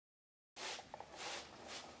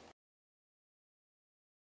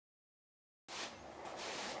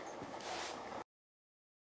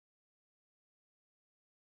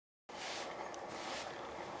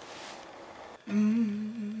Family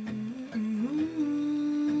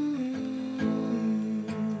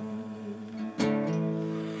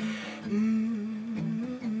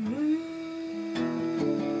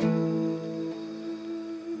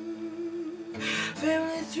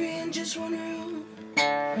three in just one room.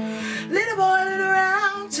 Little boy living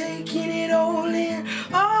around, taking it all in.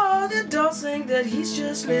 All the adults think that he's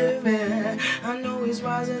just living. I know he's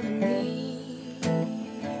wiser than me.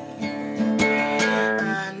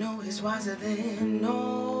 I know he's wiser than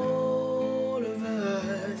all of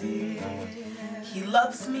us. Yeah. He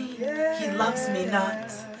loves me, he loves me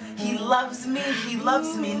not. He loves me, he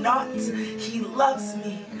loves me not. He loves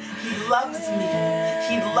me, he loves me,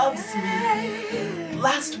 he loves me.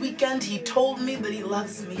 Last weekend he told me that he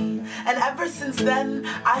loves me, and ever since then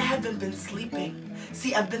I haven't been sleeping.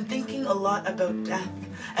 See, I've been thinking a lot about death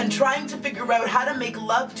and trying to figure out how to make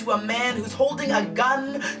love to a man who's holding a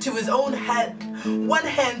gun to his own head. One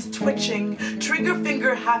hand twitching, trigger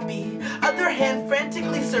finger happy, other hand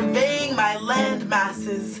frantically surveying my land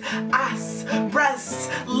masses. Ass, breasts,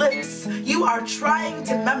 lips, you are trying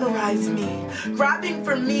to memorize me, grabbing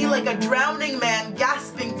for me like a drowning man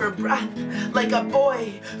gasping for breath, like a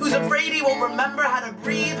boy who's afraid he won't remember how to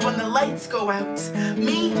breathe when the lights go out.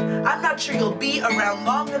 Me, I'm not sure you'll be around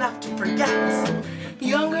long enough to forget.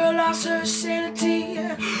 Young girl lost her sanity,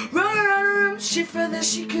 running around the room, she felt that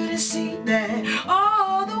she couldn't see that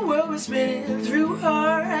all the world was spinning through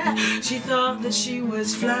her. She thought that she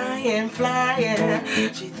was flying, flying.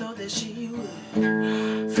 She thought that she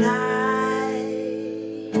would fly.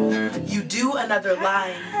 You do another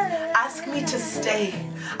line, ask me to stay.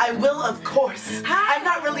 I will, of course. I'm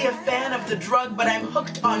not really a fan of the drug, but I'm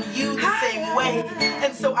hooked on you the same way.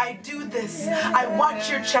 And so I do this. I watch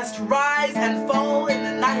your chest rise and fall in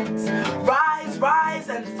the night. Rise, rise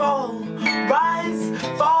and fall. Rise,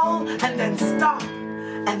 fall, and then stop.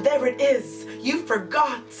 And there it is. You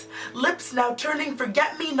forgot. Lips now turning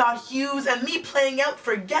forget-me-not hues and me playing out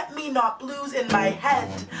forget-me-not blues in my head.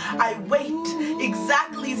 I wait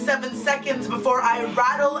exactly 7 seconds before I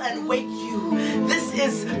rattle and wake you. This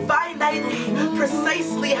is finitely,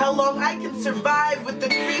 precisely how long I can survive with the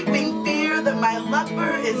creeping fear that my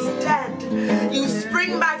lover is dead. You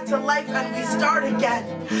spring back to life and we start again.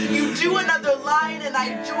 You do another line and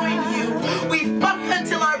I join you. We fuck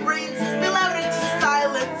until our brains spill out into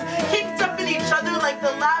silence, kicked up in each other like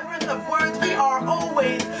the labyrinth of words we are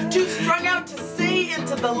always too strung out to say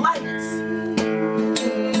into the lights.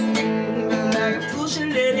 Like a push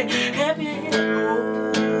and let it happen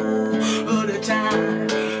all the time.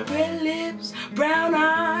 Red lips, brown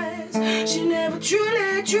eyes, she never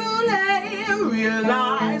truly, truly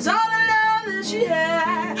realized all the love that she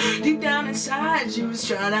had. Deep down inside she was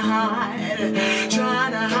trying to hide it in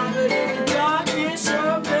the darkness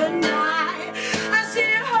of the night. I see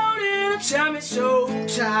her holding her tummy so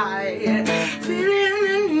tight, feeling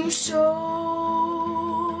a new soul.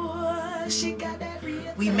 She got that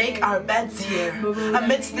real. We make our beds here,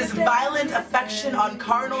 amidst this violent affection on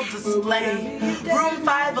carnal display. Room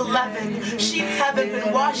 511, sheets haven't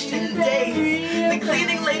been washed in days. The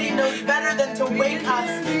cleaning lady knows better than to wake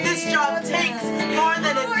us. This job takes more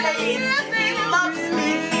than it pays. He loves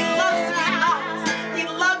me, he loves me not. He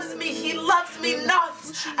loves me, he loves me not.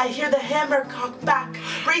 I hear the hammer cock back,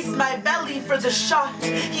 brace my belly for the shot.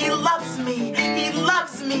 He loves me, he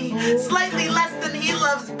loves me, slightly less than he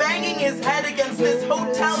loves banging his head against this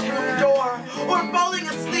hotel room door, or falling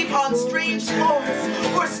asleep on strange floors,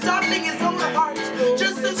 or stopping his own heart,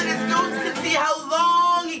 just so that his ghost can see how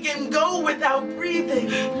long he can go without breathing.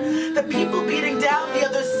 The people beating down the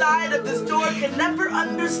other side of this door can never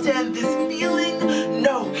understand this feeling.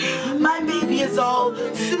 No, my baby is all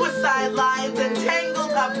suicide lines and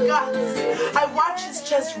tangled up guts. I watch his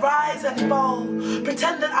chest rise and fall,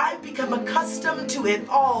 pretend that I've become accustomed to it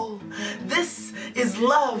all. This is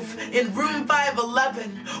love in room 511,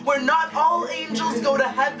 where not all angels go to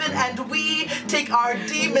heaven and we take our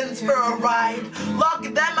demons for a ride, lock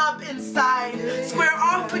them up inside, square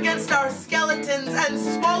off against our skeletons and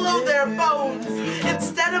swallow their bones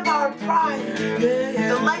instead of our pride.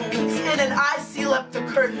 The light peeks in and I seal up the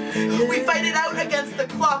curtains. We fight it out against the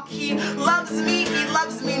clock. He loves me, he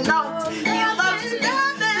loves me not. He loves me,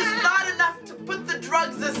 just not enough to put the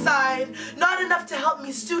drugs aside, not enough to help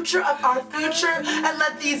me suture up our future and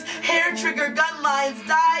let these hair trigger gun lines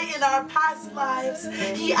die in our past lives.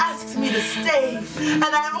 He asks me to stay, and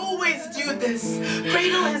I always do this,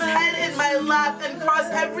 cradle his head in my lap and cross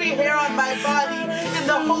every hair on my body in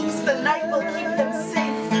the hopes the night will keep him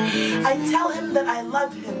safe. I tell him that I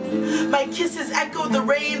love him. My kisses echo the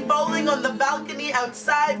rain falling on the balcony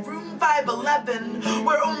outside room 511,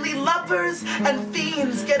 where only lovers and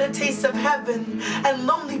fiends get a taste of heaven, and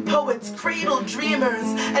lonely poets cradle dreamers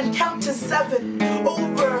and count to 7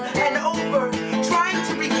 over